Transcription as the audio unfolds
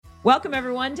Welcome,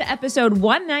 everyone, to episode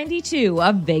 192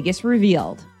 of Vegas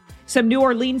Revealed. Some New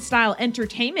Orleans-style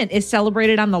entertainment is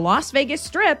celebrated on the Las Vegas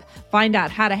Strip. Find out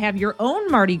how to have your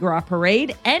own Mardi Gras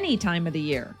parade any time of the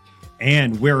year.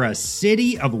 And we're a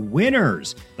city of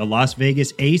winners. The Las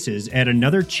Vegas Aces add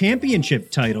another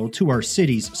championship title to our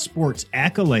city's sports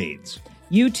accolades.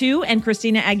 U2 and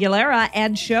Xtina Aguilera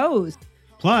add shows.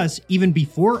 Plus, even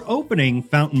before opening,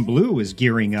 Fontainebleau is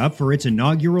gearing up for its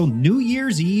inaugural New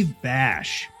Year's Eve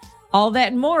bash. All that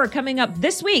and more coming up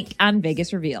this week on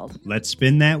Vegas Revealed. Let's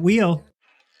spin that wheel.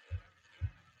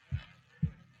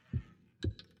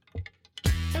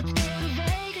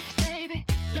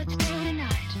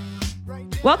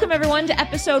 Welcome, everyone, to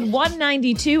episode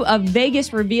 192 of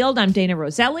Vegas Revealed. I'm Dana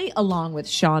Roselli, along with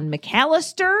Sean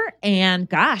McAllister. And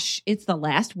gosh, it's the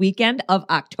last weekend of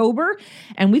October,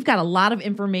 and we've got a lot of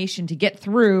information to get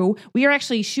through. We are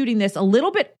actually shooting this a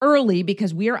little bit early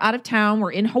because we are out of town.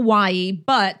 We're in Hawaii,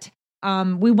 but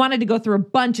we wanted to go through a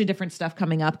bunch of different stuff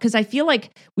coming up because I feel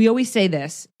like we always say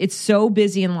this. It's so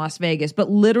busy in Las Vegas, but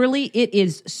literally it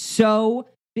is so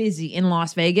busy in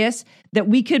Las Vegas that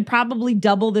we could probably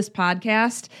double this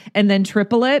podcast and then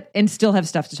triple it and still have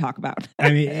stuff to talk about. I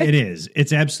mean, it is.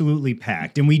 It's absolutely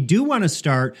packed. And we do want to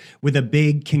start with a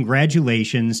big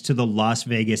congratulations to the Las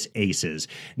Vegas Aces.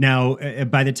 Now,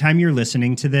 by the time you're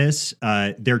listening to this,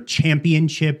 their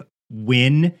championship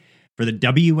win for the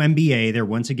WNBA, they're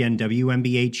once again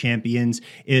WNBA champions,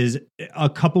 is a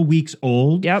couple weeks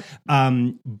old. Yep.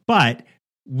 But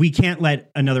we can't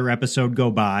let another episode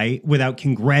go by without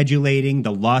congratulating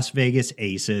the Las Vegas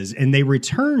Aces. And they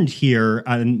returned here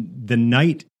on the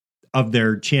night of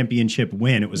their championship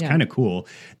win. It was kind of cool.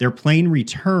 Their plane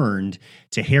returned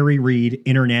to Harry Reid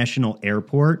International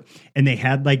Airport, and they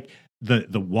had like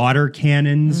the water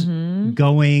cannons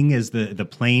going as the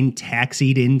plane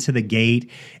taxied into the gate.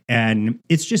 And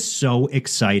it's just so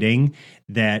exciting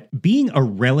that being a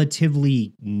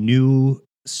relatively new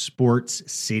sports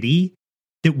city,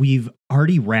 that we've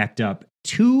already racked up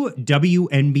 2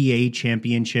 WNBA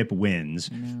championship wins,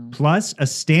 plus a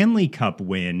Stanley Cup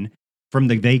win from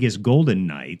the Vegas Golden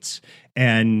Knights.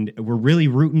 And we're really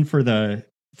rooting for the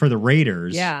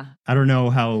Raiders. Yeah. I don't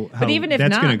know how but even if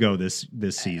that's going to not, go this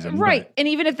season. Right. But. And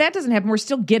even if that doesn't happen, we're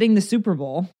still getting the Super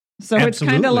Bowl. So Absolutely.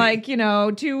 It's kind of like, 2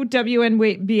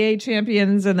 WNBA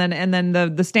champions and then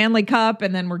the Stanley Cup,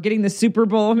 and then we're getting the Super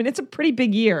Bowl. I mean, it's a pretty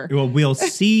big year. Well, we'll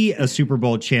see a Super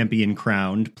Bowl champion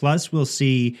crowned, plus we'll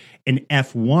see an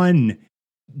F1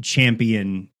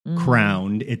 champion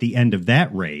crowned at the end of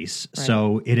that race. Right.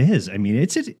 So it is. I mean,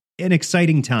 it's an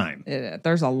exciting time.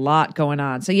 There's a lot going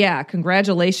on. So yeah,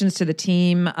 congratulations to the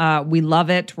team. We love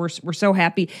it. We're so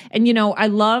happy. And, I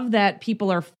love that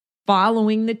people are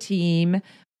following the team,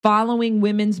 following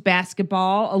women's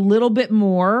basketball a little bit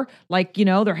more. Like,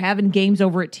 they're having games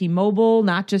over at T-Mobile,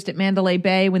 not just at Mandalay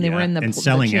Bay when they were in and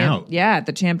selling out. Yeah, at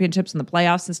the championships and the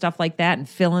playoffs and stuff like that, and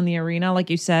filling the arena, like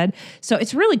you said. So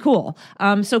it's really cool.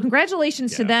 So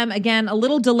congratulations to them. Again, a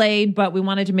little delayed, but we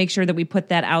wanted to make sure that we put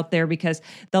that out there because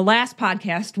the last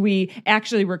podcast we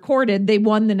actually recorded, they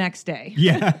won the next day.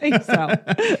 Yeah. So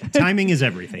timing is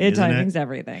everything. Timing's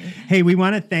everything. Hey, we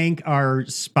want to thank our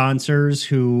sponsors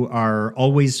who are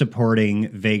always supporting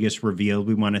Vegas Revealed.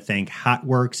 We want to thank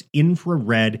Hotworks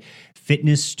Infrared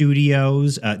Fitness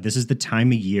Studios. This is the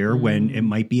time of year when it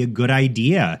might be a good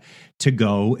idea to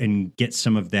go and get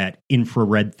some of that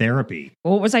infrared therapy.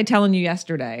 Well, what was I telling you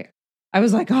yesterday? I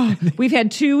was like, we've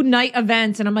had 2 night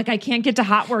events and I'm like, I can't get to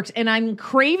Hotworks and I'm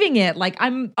craving it. Like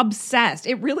I'm obsessed.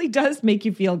 It really does make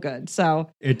you feel good. So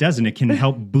it does. And it can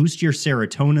help boost your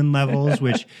serotonin levels,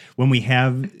 which when we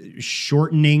have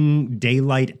shortening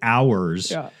daylight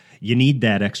hours, you need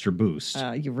that extra boost.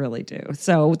 You really do.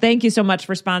 So thank you so much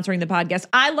for sponsoring the podcast.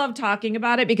 I love talking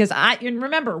about it because and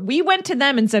remember, we went to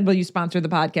them and said, will you sponsor the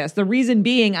podcast? The reason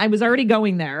being I was already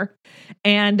going there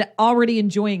and already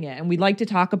enjoying it. And we like to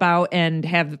talk about and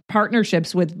have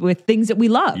partnerships with things that we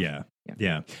love. Yeah.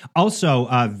 Also,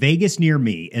 Vegas Near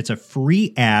Me. It's a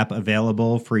free app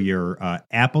available for your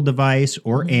Apple device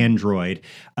or Android.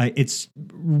 It's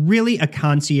really a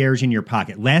concierge in your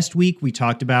pocket. Last week, we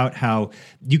talked about how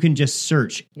you can just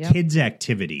search kids'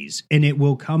 activities, and it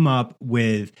will come up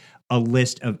with a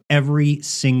list of every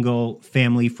single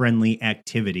family-friendly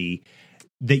activity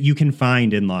that you can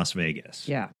find in Las Vegas.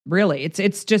 Yeah, really.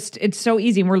 It's so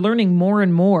easy. And we're learning more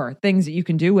and more things that you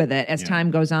can do with it as time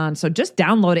goes on. So just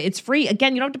download it. It's free.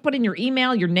 Again, you don't have to put in your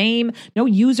email, your name, no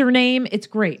username. It's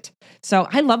great. So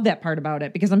I love that part about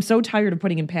it because I'm so tired of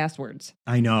putting in passwords.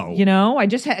 I know. I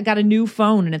just got a new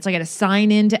phone and it's like I got to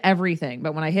sign into everything.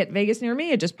 But when I hit Vegas Near Me,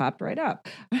 it just popped right up.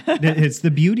 It's the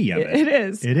beauty of it. It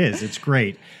is. It is. It's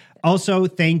great. Also,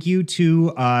 thank you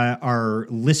to our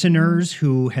listeners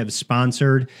who have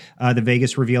sponsored the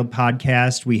Vegas Revealed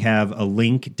podcast. We have a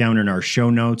link down in our show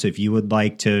notes if you would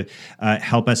like to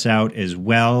help us out as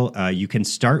well. You can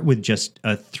start with just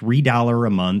a $3 a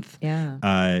month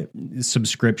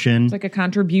subscription. It's like a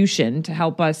contribution to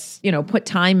help us, put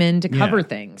time in to cover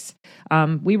things.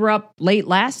 We were up late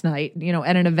last night,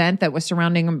 at an event that was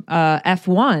surrounding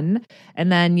F1.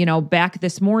 And then, back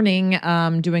this morning,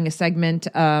 doing a segment,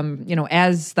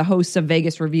 as the hosts of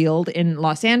Vegas Revealed in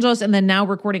Los Angeles, and then now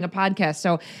recording a podcast.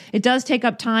 So it does take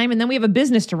up time. And then we have a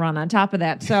business to run on top of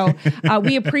that. So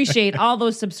we appreciate all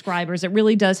those subscribers. It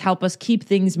really does help us keep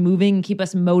things moving, keep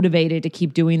us motivated to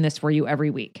keep doing this for you every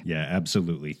week. Yeah,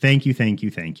 absolutely. Thank you, thank you,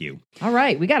 thank you. All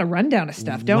right. We got a rundown of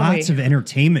stuff, don't we? Lots of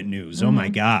entertainment news. Oh my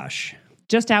gosh.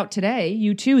 Just out today,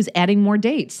 U2 is adding more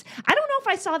dates. I don't know if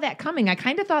I saw that coming. I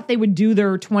kind of thought they would do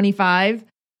their 25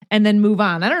 and then move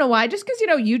on. I don't know why. Just because,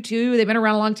 U2, they've been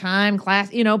around a long time, but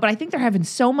I think they're having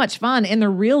so much fun and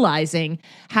they're realizing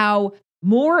how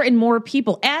more and more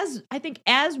people, as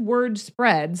word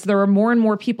spreads, there are more and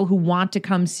more people who want to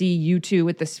come see U2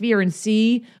 at the Sphere and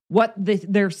see what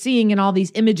they're seeing in all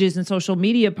these images and social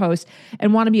media posts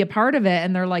and want to be a part of it.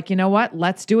 And they're like, you know what?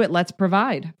 Let's do it. Let's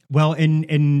provide. Well,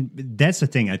 and that's the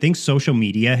thing. I think social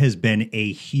media has been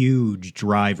a huge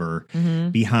driver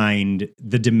behind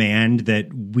the demand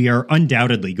that we are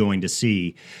undoubtedly going to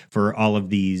see for all of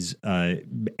these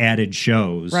added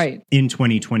shows in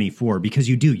 2024. Because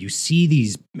you see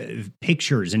these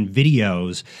pictures and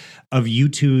videos of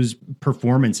U2's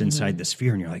performance inside the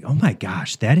Sphere, and you're like, oh my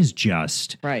gosh, that is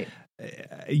just right.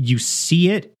 You see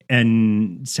it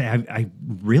and say, I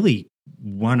really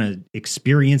want to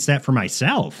experience that for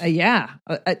myself.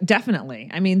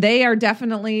 Definitely. I mean, they are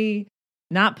definitely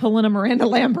not pulling a Miranda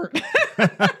Lambert.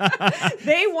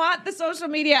 They want the social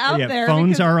media out there.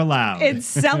 Phones are allowed. It's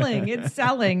selling.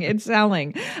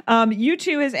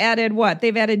 U2 has added what?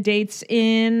 They've added dates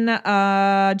in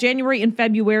January and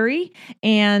February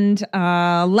and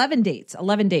 11 dates.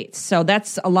 So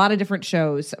that's a lot of different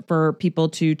shows for people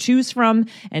to choose from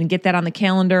and get that on the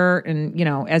calendar and,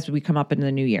 as we come up into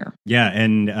the new year. Yeah,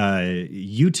 and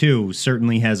U2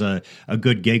 certainly has a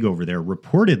good gig over there.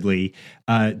 Reportedly,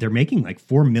 they're making like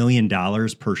 $4 million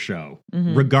per show,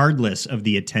 regardless of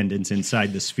the attendance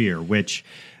inside the Sphere, which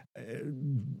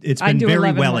it's been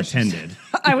very well attended.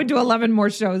 I would do 11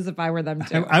 more shows if I were them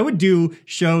too. I would do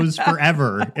shows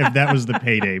forever if that was the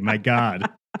payday. My God.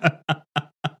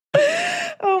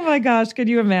 Oh my gosh, could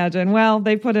you imagine? Well,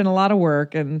 they put in a lot of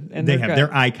work and they're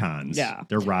icons. Yeah.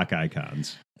 They're rock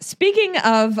icons. Speaking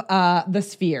of the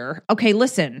Sphere, okay,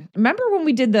 listen, remember when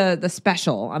we did the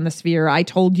special on the Sphere, I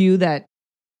told you that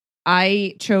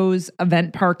I chose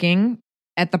event parking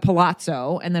at the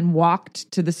Palazzo and then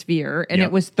walked to the Sphere, and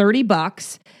it was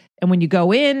 $30. And when you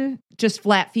go in, just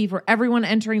flat fee for everyone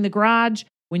entering the garage.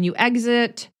 When you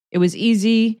exit, it was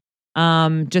easy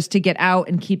just to get out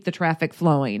and keep the traffic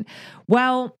flowing.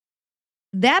 Well,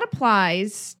 that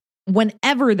applies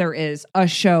whenever there is a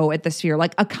show at the Sphere,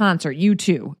 like a concert,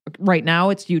 U2. Right now,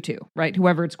 it's U2, right?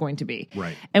 Whoever it's going to be.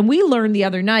 Right. And we learned the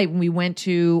other night when we went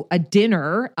to a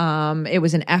dinner, it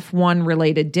was an F1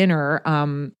 related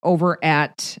dinner over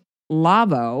at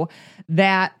Lavo,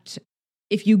 that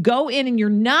if you go in and you're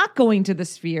not going to the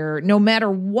Sphere, no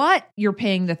matter what, you're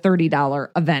paying the $30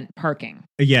 event parking.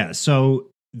 Yeah, so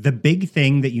the big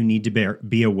thing that you need to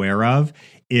be aware of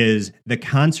is the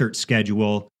concert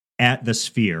schedule at the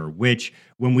Sphere, which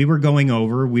when we were going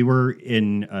over, we were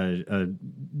in a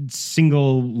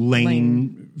single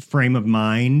lane frame of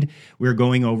mind. We were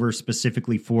going over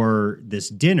specifically for this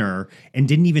dinner and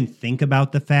didn't even think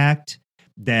about the fact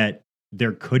that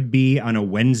there could be on a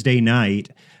Wednesday night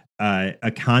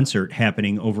a concert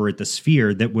happening over at the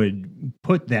Sphere that would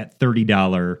put that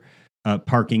 $30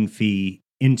 parking fee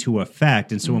into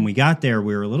effect. And so when we got there,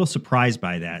 we were a little surprised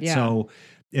by that. Yeah. So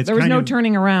there was no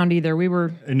turning around either. We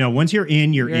were once you're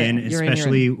in, you're in,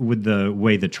 especially with the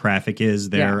way the traffic is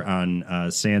there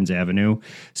on Sands Avenue.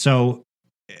 So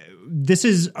this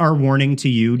is our warning to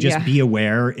you. Just be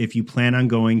aware if you plan on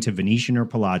going to Venetian or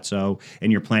Palazzo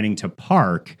and you're planning to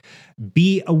park,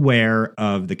 be aware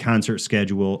of the concert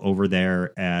schedule over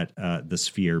there at the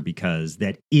Sphere, because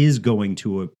that is going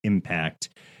to impact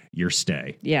your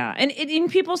stay. Yeah.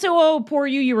 And people say, oh, poor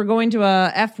you were going to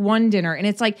a F1 dinner. And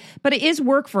it's like, but it is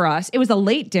work for us. It was a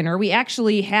late dinner. We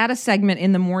actually had a segment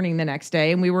in the morning the next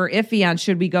day and we were iffy on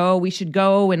should we go? We should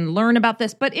go and learn about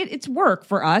this. But it's work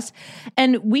for us.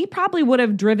 And we probably would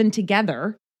have driven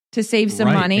together to save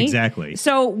some money. Exactly.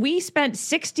 So we spent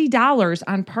 $60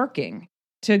 on parking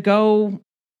to go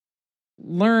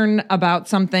learn about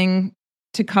something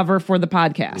to cover for the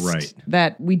podcast. Right.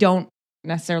 That we don't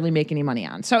necessarily make any money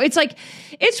on. So it's like,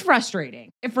 it's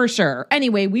frustrating for sure.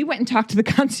 Anyway, we went and talked to the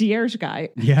concierge guy.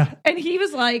 Yeah. And he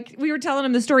was like, we were telling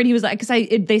him the story and he was like,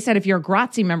 they said, if you're a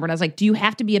Grazie member, and I was like, do you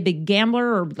have to be a big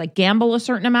gambler or like gamble a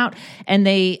certain amount? And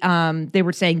they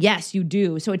were saying, yes, you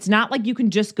do. So it's not like you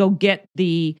can just go get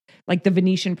the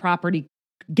Venetian property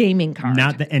gaming card.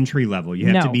 Not the entry level. You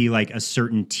have to be like a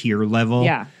certain tier level.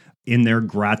 Yeah. In their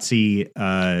Grazie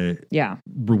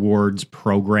rewards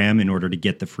program in order to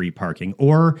get the free parking,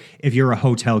 or if you're a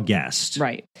hotel guest.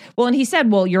 Right. Well, and he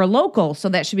said, well, you're a local, so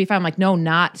that should be fine. I'm like, no,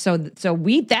 not. So that's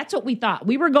what we thought.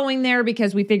 We were going there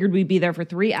because we figured we'd be there for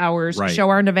 3 hours,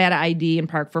 show our Nevada ID and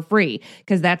park for free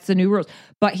because that's the new rules.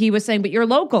 But he was saying, but you're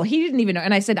local. He didn't even know.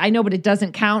 And I said, I know, but it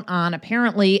doesn't count on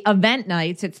apparently event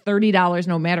nights. It's $30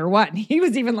 no matter what. And he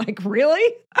was even like,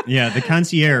 really? Yeah. The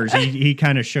concierge, he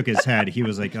kind of shook his head. He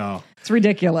was like, oh, it's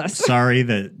ridiculous. Sorry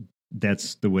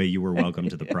that's the way you were welcome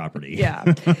to the property.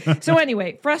 Yeah. So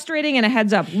anyway, frustrating, and a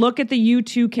heads up, look at the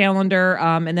U2 calendar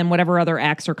and then whatever other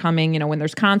acts are coming. When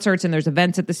there's concerts and there's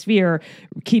events at the Sphere,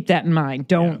 keep that in mind.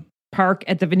 Don't park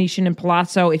at the Venetian and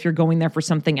Palazzo if you're going there for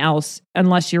something else,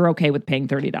 unless you're okay with paying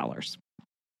 $30.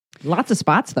 Lots of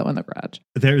spots, though, in the garage.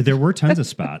 There were tons of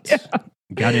spots.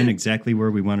 Got in exactly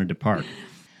where we wanted to park.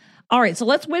 All right, so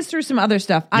let's whiz through some other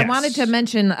stuff. I wanted to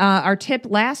mention our tip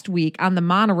last week on the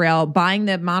monorail. Buying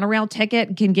the monorail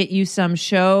ticket can get you some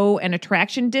show and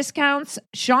attraction discounts.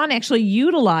 Sean actually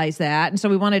utilized that, and so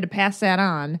we wanted to pass that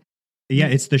on. Yeah,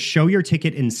 it's the show your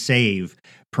ticket and save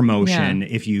promotion.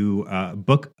 If you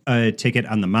book a ticket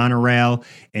on the monorail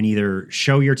and either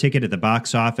show your ticket at the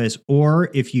box office, or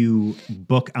if you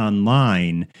book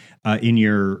online in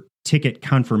your ticket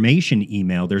confirmation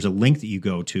email, there's a link that you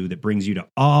go to that brings you to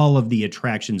all of the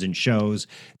attractions and shows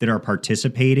that are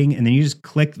participating. And then you just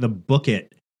click the book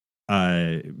it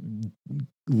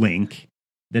link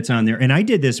that's on there. And I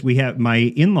did this. We have my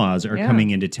in-laws are coming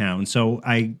into town. So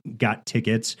I got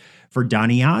tickets for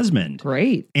Donny Osmond.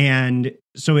 Great. And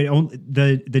so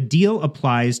the deal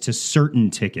applies to certain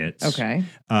tickets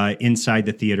inside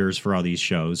the theaters for all these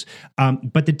shows.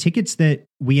 But the tickets that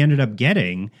we ended up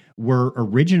getting were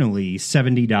originally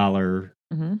 $70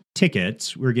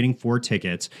 tickets. We were getting 4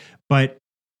 tickets, but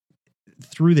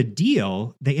through the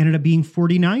deal, they ended up being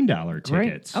 $49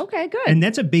 tickets. Great. Okay, good. And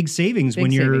that's a big savings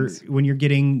when you're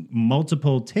getting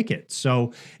multiple tickets.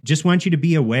 So just want you to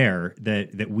be aware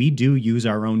that we do use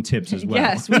our own tips as well.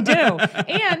 Yes, we do.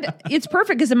 And it's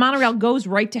perfect because the monorail goes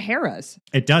right to Harrah's.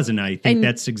 It does, and I think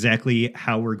that's exactly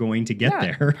how we're going to get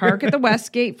there. Park at the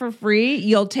Westgate for free.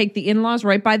 You'll take the in-laws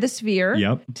right by the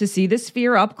Sphere to see the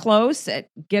Sphere up close.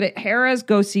 Get at Harrah's,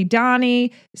 go see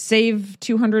Donnie, save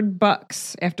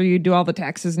 $200 after you do all the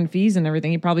taxes and fees and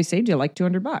everything. He probably saved you like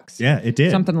 $200. Yeah, it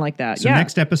did. Something like that. So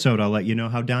next episode, I'll let you know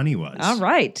how Donnie was. All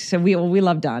right. So we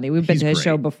love Donnie. We've been to his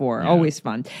show before. Yeah. Always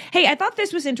fun. Hey, I thought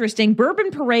this was interesting.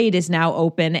 Bourbon Parade is now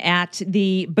open at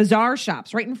the Bazaar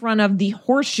Shops right in front of the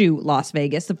Horseshoe Las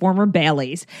Vegas, the former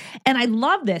Bally's. And I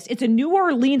love this. It's a New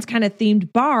Orleans kind of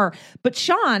themed bar. But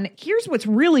Sean, here's what's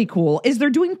really cool is they're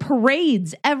doing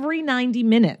parades every 90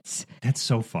 minutes. That's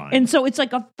so fun. And so it's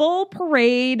like a full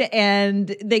parade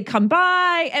and they come by.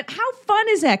 And how fun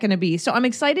is that going to be? So I'm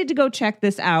excited to go check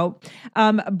this out.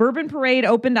 Bourbon Parade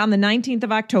opened on the 19th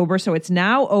of October, so it's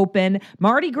now open.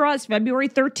 Mardi Gras is February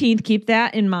 13th. Keep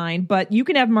that in mind. But you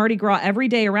can have Mardi Gras every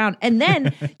day around. And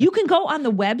then you can go on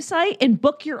the website and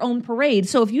book your own parade.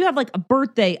 So if you have like a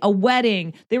birthday, a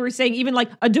wedding, they were saying even like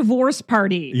a divorce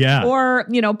party or,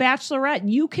 bachelorette,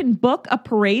 you can book a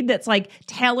parade that's like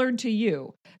tailored to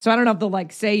you. So I don't know if they'll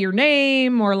like say your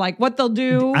name or like what they'll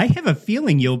do. I have a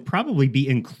feeling you'll probably be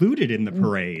included in the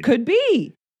parade. Could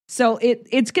be. So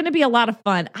it's going to be a lot of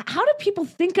fun. How do people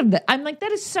think of that? I'm like,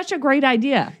 that is such a great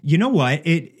idea. You know what?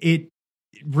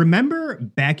 Remember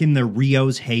back in the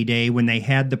Rio's heyday when they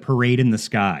had the parade in the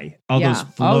sky, all those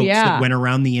floats that went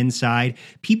around the inside?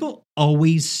 People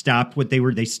always stopped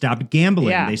they stopped gambling.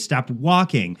 Yeah. They stopped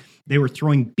walking. They were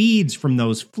throwing beads from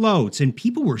those floats and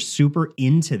people were super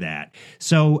into that.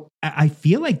 So I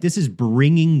feel like this is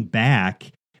bringing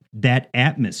back that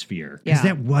atmosphere because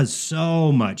that was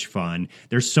so much fun.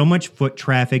 There's so much foot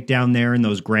traffic down there in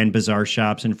those Grand Bazaar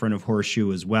shops in front of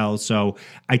Horseshoe as well. So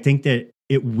I think that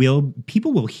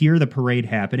people will hear the parade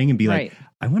happening and be like,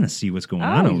 I want to see what's going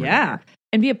on over there.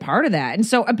 And be a part of that. And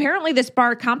so apparently this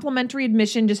bar, complimentary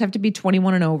admission, just have to be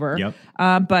 21 and over.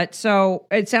 Yep. But so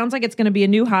it sounds like it's going to be a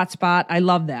new hotspot. I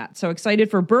love that. So excited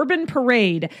for Bourbon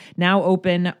Parade, now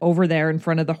open over there in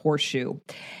front of the Horseshoe.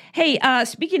 Hey,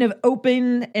 speaking of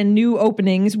open and new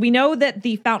openings, we know that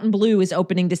the Fontainebleau is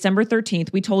opening December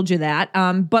 13th. We told you that.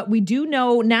 But we do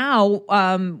know now,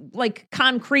 like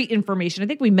concrete information. I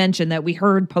think we mentioned that we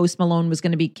heard Post Malone was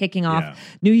going to be kicking off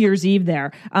New Year's Eve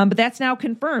there. But that's now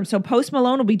confirmed. So Post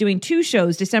Malone will be doing 2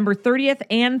 shows, December 30th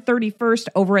and 31st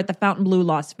over at the Fontainebleau,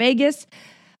 Las Vegas.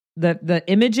 The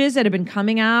images that have been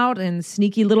coming out and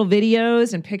sneaky little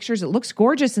videos and pictures, it looks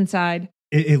gorgeous inside.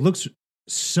 It looks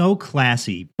so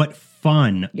classy, but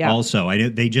fun also.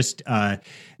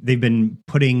 They've been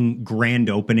putting grand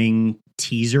opening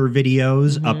teaser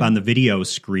videos up on the video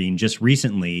screen just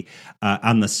recently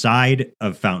on the side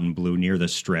of Fontainebleau near the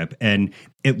Strip. And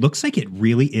it looks like it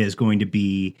really is going to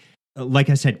be, like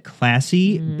I said,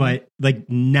 classy, but like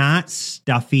not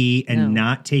stuffy and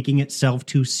not taking itself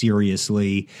too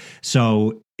seriously.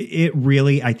 So it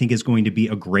really, I think, is going to be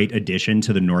a great addition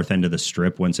to the north end of the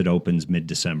Strip once it opens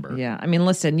mid-December. Yeah. I mean,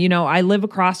 listen, I live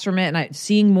across from it and I'm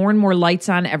seeing more and more lights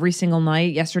on every single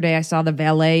night. Yesterday, I saw the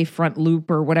valet front loop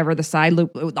or whatever, the side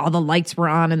loop, all the lights were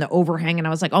on and the overhang. And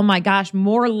I was like, oh my gosh,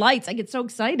 more lights. I get so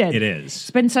excited. It is. It's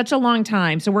been such a long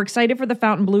time. So we're excited for the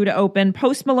Fontainebleau to open.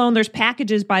 Post Malone, there's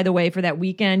packages, by the way, for that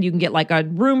weekend. You can get like a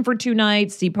room for 2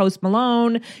 nights, see Post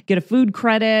Malone, get a food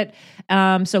credit.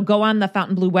 So go on the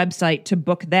Fontainebleau website to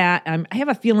book that. I have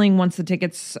a feeling once the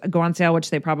tickets go on sale, which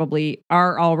they probably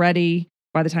are already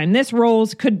by the time this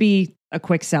rolls, could be a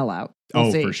quick sellout.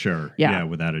 We'll see. For sure. Yeah,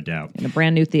 without a doubt. In a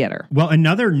brand new theater. Well,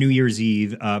 another New Year's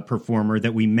Eve performer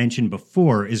that we mentioned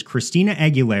before is Xtina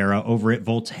Aguilera over at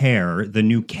Voltaire, the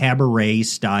new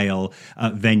cabaret-style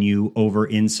venue over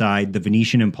inside the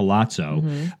Venetian and Palazzo.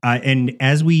 And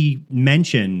as we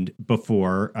mentioned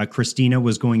before, Xtina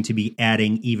was going to be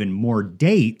adding even more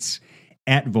dates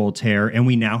at Voltaire, and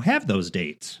we now have those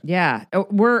dates. Yeah.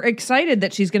 We're excited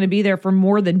that she's going to be there for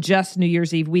more than just New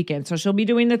Year's Eve weekend. So she'll be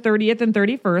doing the 30th and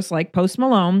 31st, like Post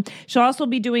Malone. She'll also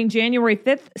be doing January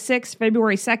 5th, 6th,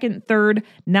 February 2nd, 3rd,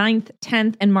 9th,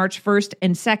 10th, and March 1st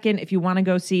and 2nd if you want to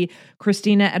go see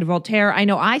Xtina at Voltaire. I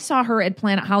know I saw her at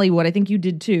Planet Hollywood. I think you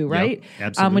did too, right? Yep,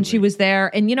 absolutely. When she was there.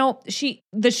 And,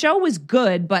 the show was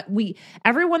good, but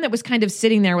everyone that was kind of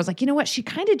sitting there was like, you know what? She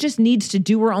kind of just needs to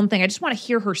do her own thing. I just want to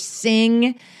hear her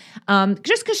sing.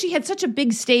 Just because she had such a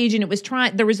big stage and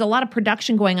there was a lot of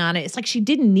production going on. It's like she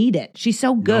didn't need it. She's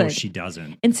so good. No, she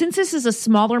doesn't. And since this is a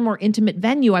smaller, more intimate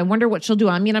venue, I wonder what she'll do.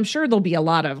 I mean, I'm sure there'll be a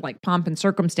lot of like pomp and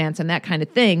circumstance and that kind of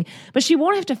thing, but she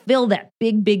won't have to fill that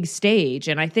big, big stage.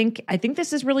 And I think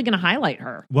this is really going to highlight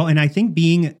her. Well, and I think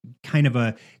being kind of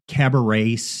a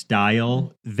cabaret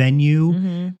style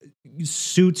venue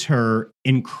suits her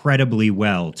incredibly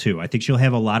well too. I think she'll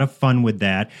have a lot of fun with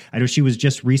that. I know she was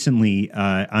just recently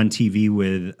on TV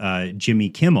with Jimmy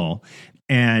Kimmel,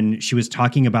 and she was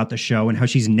talking about the show and how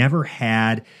she's never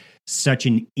had such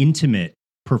an intimate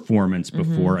performance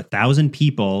before. 1,000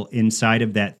 people inside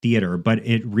of that theater, but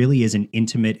it really is an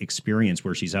intimate experience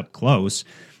where she's up close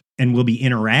and will be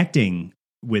interacting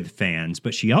with fans.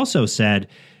 But she also said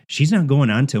she's not going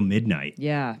on till midnight.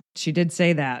 Yeah, she did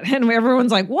say that. And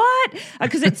everyone's like, what?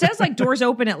 Because it says like doors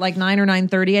open at like 9 or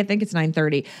 9:30. I think it's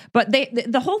 9:30. But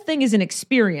the whole thing is an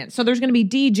experience. So there's going to be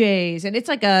DJs and it's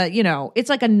like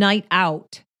a night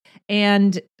out.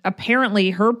 And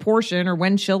apparently her portion or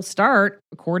when she'll start,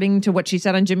 according to what she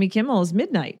said on Jimmy Kimmel, is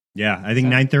midnight. Yeah, I think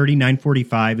 9:30,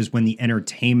 9:45 is when the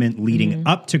entertainment leading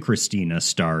up to Xtina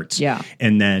starts. Yeah.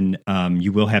 And then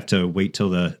you will have to wait till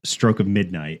the stroke of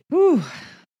midnight. Ooh.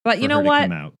 But you know what?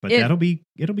 But it'll be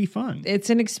fun. It's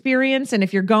an experience, and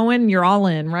if you're going, you're all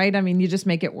in, right? I mean, you just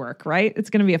make it work, right?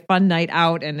 It's going to be a fun night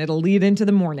out, and it'll lead into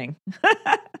the morning.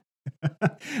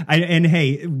 And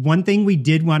hey, one thing we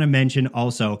did want to mention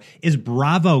also is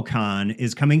BravoCon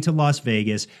is coming to Las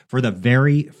Vegas for the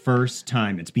very first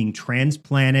time. It's being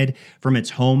transplanted from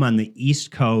its home on the East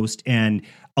Coast, and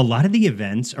a lot of the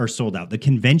events are sold out. The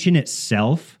convention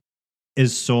itself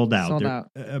is sold out.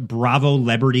 Bravo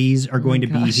celebrities are going to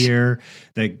be here.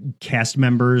 The cast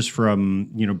members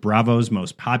from, Bravo's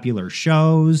most popular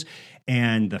shows,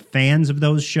 and the fans of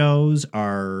those shows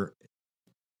are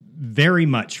very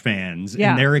much fans,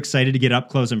 and they're excited to get up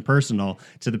close and personal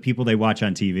to the people they watch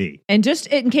on TV. And just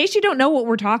in case you don't know what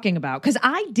we're talking about, because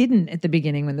I didn't at the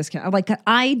beginning when this came,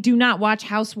 I do not watch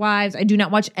Housewives. I do not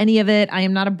watch any of it. I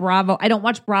am not a Bravo. I don't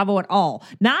watch Bravo at all.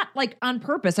 Not like on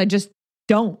purpose. I just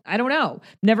don't. I don't know.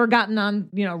 Never gotten on,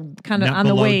 kind of on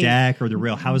the wave. Deck or the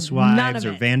Real Housewives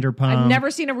or Vanderpump. I've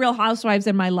never seen a Real Housewives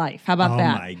in my life. How about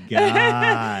that? Oh my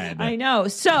God. I know.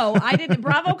 So I didn't.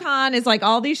 BravoCon is like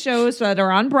all these shows that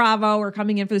are on Bravo are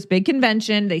coming in for this big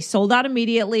convention. They sold out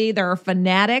immediately. There are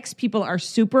fanatics. People are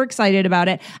super excited about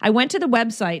it. I went to the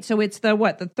website. So it's the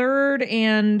 3rd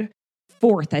and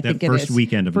 4th, I think it is. First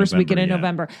weekend of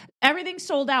November. Everything's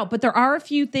sold out, but there are a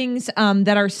few things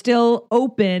that are still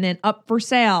open and up for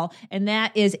sale. And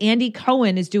that is Andy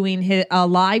Cohen is doing a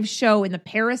live show in the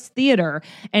Paris Theater.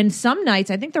 And some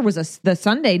nights, I think there was the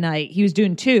Sunday night, he was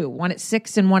doing 2, one at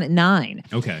 6 and one at 9.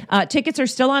 Okay. Tickets are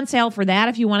still on sale for that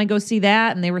if you want to go see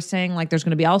that. And they were saying like there's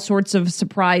going to be all sorts of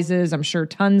surprises. I'm sure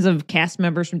tons of cast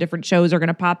members from different shows are going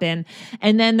to pop in.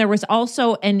 And then there was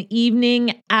also an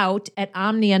evening out at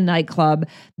Omnia nightclub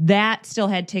that still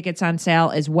had tickets on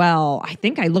sale as well. I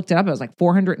think I looked it up. It was like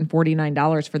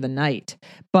 $449 for the night.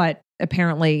 But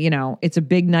apparently, it's a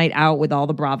big night out with all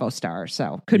the Bravo stars.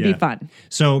 So could be fun.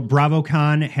 So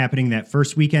BravoCon happening that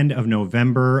first weekend of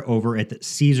November over at the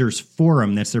Caesars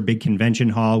Forum. That's their big convention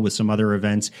hall with some other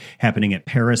events happening at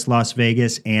Paris, Las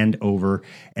Vegas, and over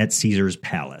at Caesars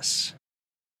Palace.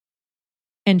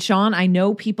 And Sean, I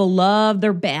know people love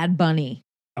their Bad Bunny.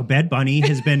 Oh, Bad Bunny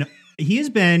has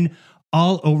been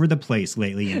all over the place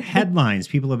lately in headlines.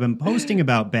 People have been posting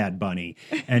about Bad Bunny,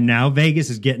 and now Vegas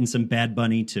is getting some Bad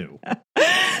Bunny too.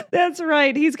 That's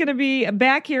right. He's going to be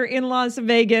back here in Las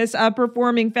Vegas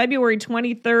performing February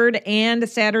 23rd and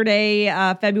Saturday,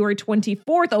 February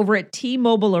 24th over at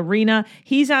T-Mobile Arena.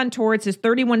 He's on tour. It's his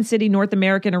 31-city North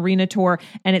American Arena tour,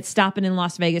 and it's stopping in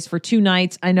Las Vegas for 2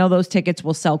 nights. I know those tickets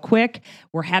will sell quick.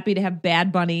 We're happy to have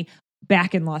Bad Bunny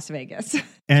back in Las Vegas.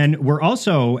 And we're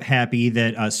also happy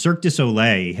that Cirque du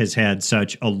Soleil has had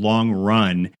such a long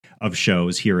run of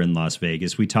shows here in Las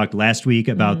Vegas. We talked last week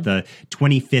about the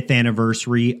 25th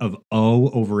anniversary of O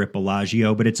over at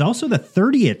Bellagio, but it's also the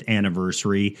 30th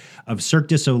anniversary of Cirque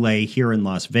du Soleil here in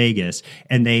Las Vegas.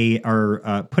 And they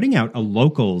are putting out a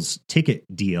locals ticket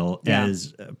deal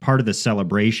as part of the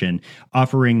celebration,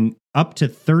 offering up to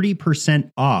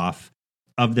 30% off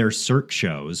of their Cirque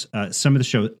shows. Some of the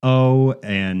shows,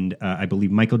 and I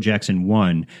believe Michael Jackson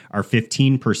 1, are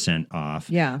 15% off.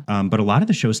 Yeah. But a lot of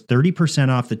the shows, 30%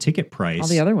 off the ticket price. All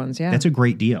the other ones, yeah. That's a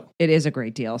great deal. It is a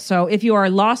great deal. So if you are a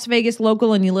Las Vegas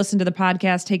local and you listen to the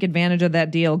podcast, take advantage of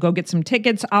that deal. Go get some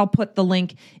tickets. I'll put the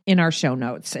link in our show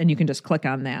notes, and you can just click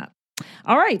on that.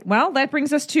 All right. Well, that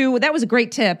brings us to, that was a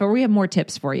great tip, but we have more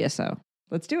tips for you. So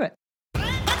let's do it.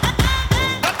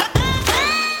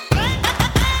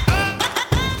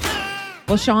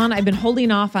 Well, Sean, I've been holding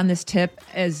off on this tip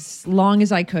as long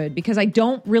as I could because I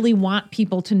don't really want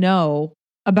people to know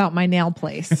about my nail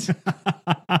place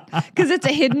because it's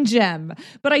a hidden gem.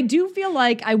 But I do feel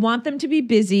like I want them to be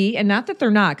busy, and not that they're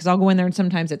not, because I'll go in there and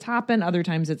sometimes it's hopping, other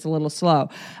times it's a little slow.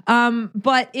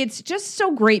 But it's just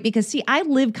so great because, see, I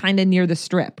live kind of near the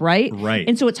Strip, right? Right.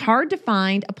 And so it's hard to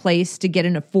find a place to get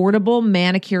an affordable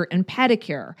manicure and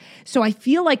pedicure. So I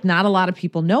feel like not a lot of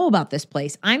people know about this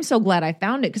place. I'm so glad I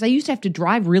found it because I used to have to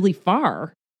drive really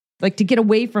far, like to get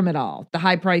away from it all, the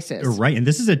high prices. Right. And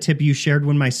this is a tip you shared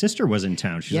when my sister was in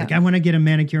town. She's like, I want to get a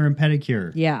manicure and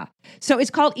pedicure. Yeah. So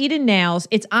it's called Eden Nails.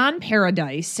 It's on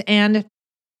Paradise, and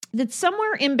it's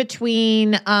somewhere in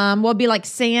between, it'd be like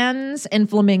Sands and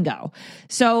Flamingo.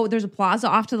 So there's a plaza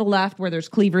off to the left where there's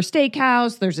Cleaver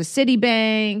Steakhouse, there's a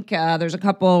Citibank, there's a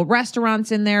couple restaurants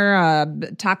in there,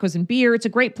 tacos and beer. It's a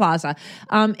great plaza.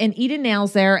 And Eden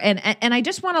Nails there. And I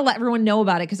just want to let everyone know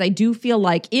about it because I do feel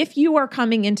like if you are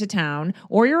coming into town,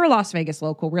 or you're a Las Vegas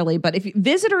local really, but if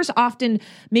visitors often,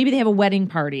 maybe they have a wedding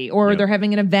party or they're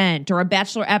having an event or a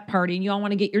bachelorette party and you all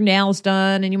want to get your nails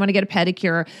done and you want to get a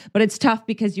pedicure, but it's tough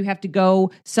because you have to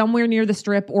go somewhere near the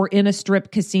Strip or in a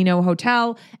Strip casino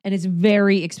hotel, and it's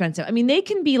very expensive. I mean, they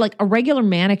can be like, a regular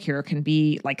manicure can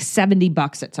be like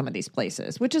 $70 at some of these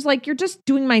places, which is like, you're just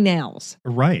doing my nails.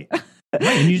 Right.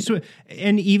 Right.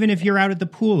 And even if you're out at the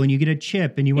pool and you get a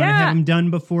chip and you want to have them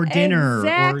done before dinner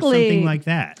or something like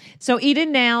that. So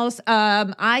Eden Nails,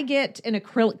 I get an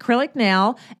acrylic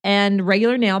nail and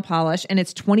regular nail polish, and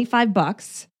it's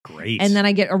 $25. Great. And then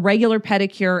I get a regular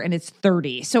pedicure and it's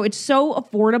 $30. So it's so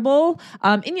affordable.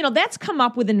 And that's come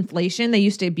up with inflation. They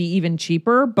used to be even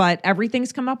cheaper, but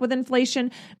everything's come up with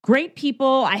inflation. Great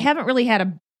people. I haven't really had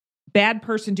a bad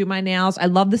person do my nails. I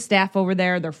love the staff over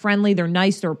there. They're friendly. They're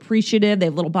nice. They're appreciative. They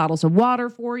have little bottles of water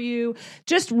for you.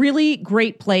 Just really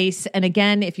great place. And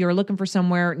again, if you're looking for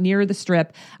somewhere near the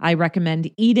Strip, I recommend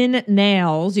Eden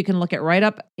Nails. You can look it right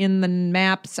up in the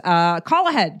maps. Call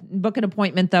ahead, book an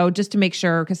appointment though, just to make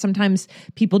sure, because sometimes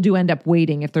people do end up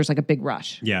waiting if there's like a big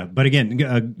rush. Yeah. But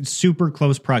again, super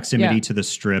close proximity to the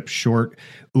Strip, short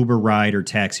Uber ride or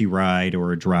taxi ride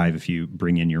or a drive if you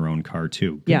bring in your own car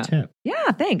too. Good tip.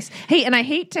 Yeah, thanks. Hey, and I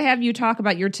hate to have you talk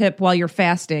about your tip while you're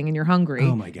fasting and you're hungry.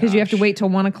 Oh my gosh. Because you have to wait till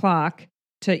 1:00.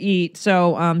 to eat.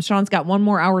 So Sean's got one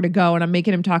more hour to go, and I'm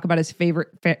making him talk about his favorite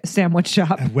sandwich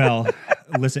shop. Well,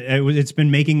 listen, it's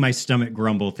been making my stomach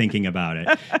grumble thinking about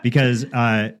it because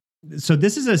so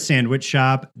this is a sandwich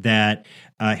shop that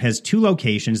has 2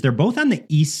 locations. They're both on the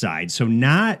east side, so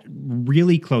not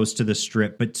really close to the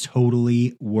Strip, but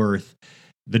totally worth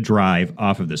the drive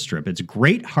off of the Strip. It's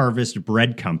Great Harvest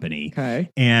Bread Company. Okay.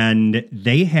 And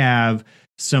they have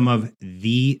some of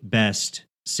the best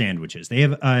sandwiches. They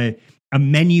have a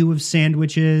menu of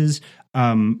sandwiches,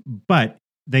 but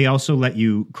they also let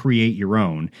you create your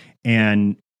own.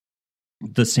 And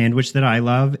the sandwich that I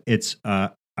love, it's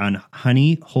on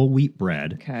honey whole wheat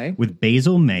bread with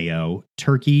basil mayo,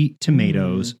 turkey,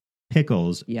 tomatoes,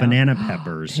 pickles, banana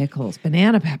peppers. Pickles,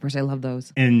 banana peppers. I love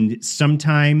those. And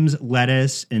sometimes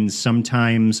lettuce and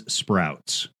sometimes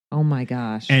sprouts. Oh my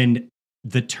gosh. And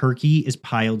the turkey is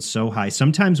piled so high.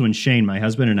 Sometimes when Shane, my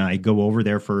husband, and I go over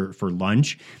there for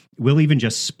lunch, we'll even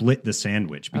just split the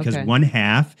sandwich because one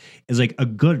half is like a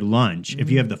good lunch. If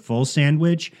you have the full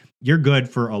sandwich, you're good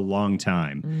for a long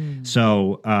time.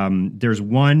 So there's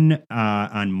one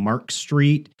on Mark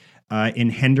Street in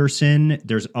Henderson.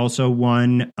 There's also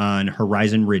one on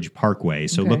Horizon Ridge Parkway.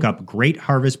 So look up Great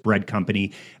Harvest Bread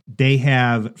Company. They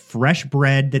have fresh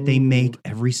bread that they make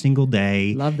every single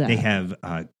day. Love that. They have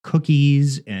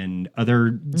cookies and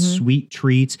other sweet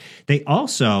treats. They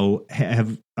also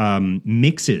have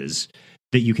mixes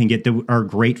that you can get that are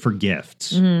great for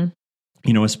gifts.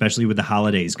 You know, especially with the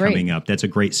holidays coming up. That's a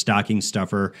great stocking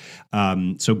stuffer.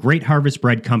 So Great Harvest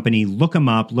Bread Company, look them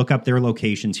up. Look up their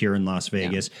locations here in Las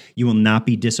Vegas. You will not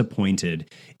be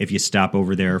disappointed if you stop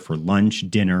over there for lunch,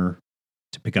 dinner,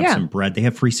 to pick up some bread. They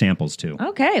have free samples too.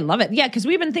 Okay, love it. Yeah, because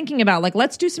we've been thinking about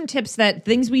let's do some tips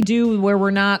things we do where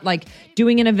we're not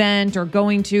doing an event or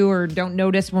going to or don't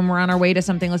notice when we're on our way to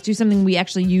something. Let's do something we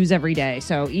actually use every day.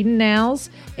 So Eden Nails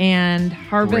and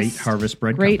Great Harvest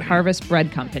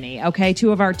Bread Company. Okay,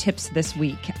 2 of our tips this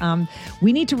week.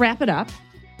 We need to wrap it up.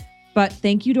 But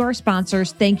thank you to our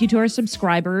sponsors. Thank you to our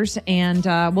subscribers. And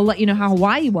we'll let you know how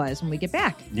Hawaii was when we get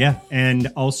back. Yeah.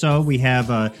 And also we have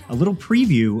a little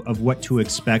preview of what to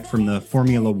expect from the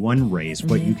Formula One race,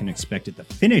 what you can expect at the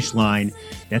finish line.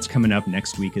 That's coming up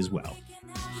next week as well.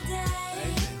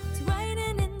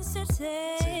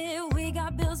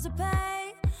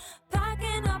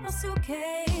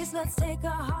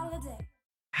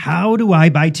 How do I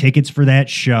buy tickets for that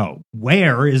show?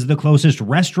 Where is the closest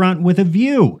restaurant with a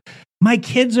view? My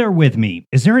kids are with me.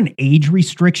 Is there an age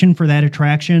restriction for that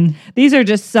attraction? These are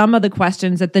just some of the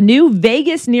questions that the new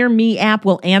Vegas Near Me app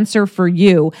will answer for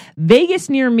you. Vegas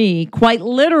Near Me, quite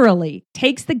literally,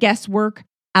 takes the guesswork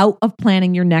out of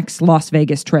planning your next Las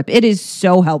Vegas trip. It is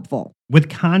so helpful. With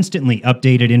constantly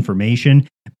updated information,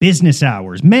 business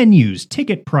hours, menus,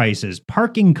 ticket prices,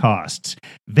 parking costs,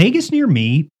 Vegas Near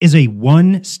Me is a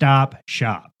one-stop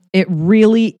shop. It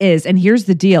really is. And here's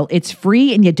the deal. It's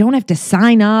free and you don't have to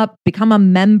sign up, become a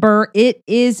member. It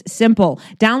is simple.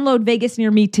 Download Vegas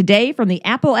Near Me today from the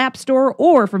Apple App Store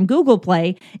or from Google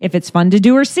Play. If it's fun to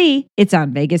do or see, it's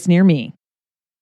on Vegas Near Me.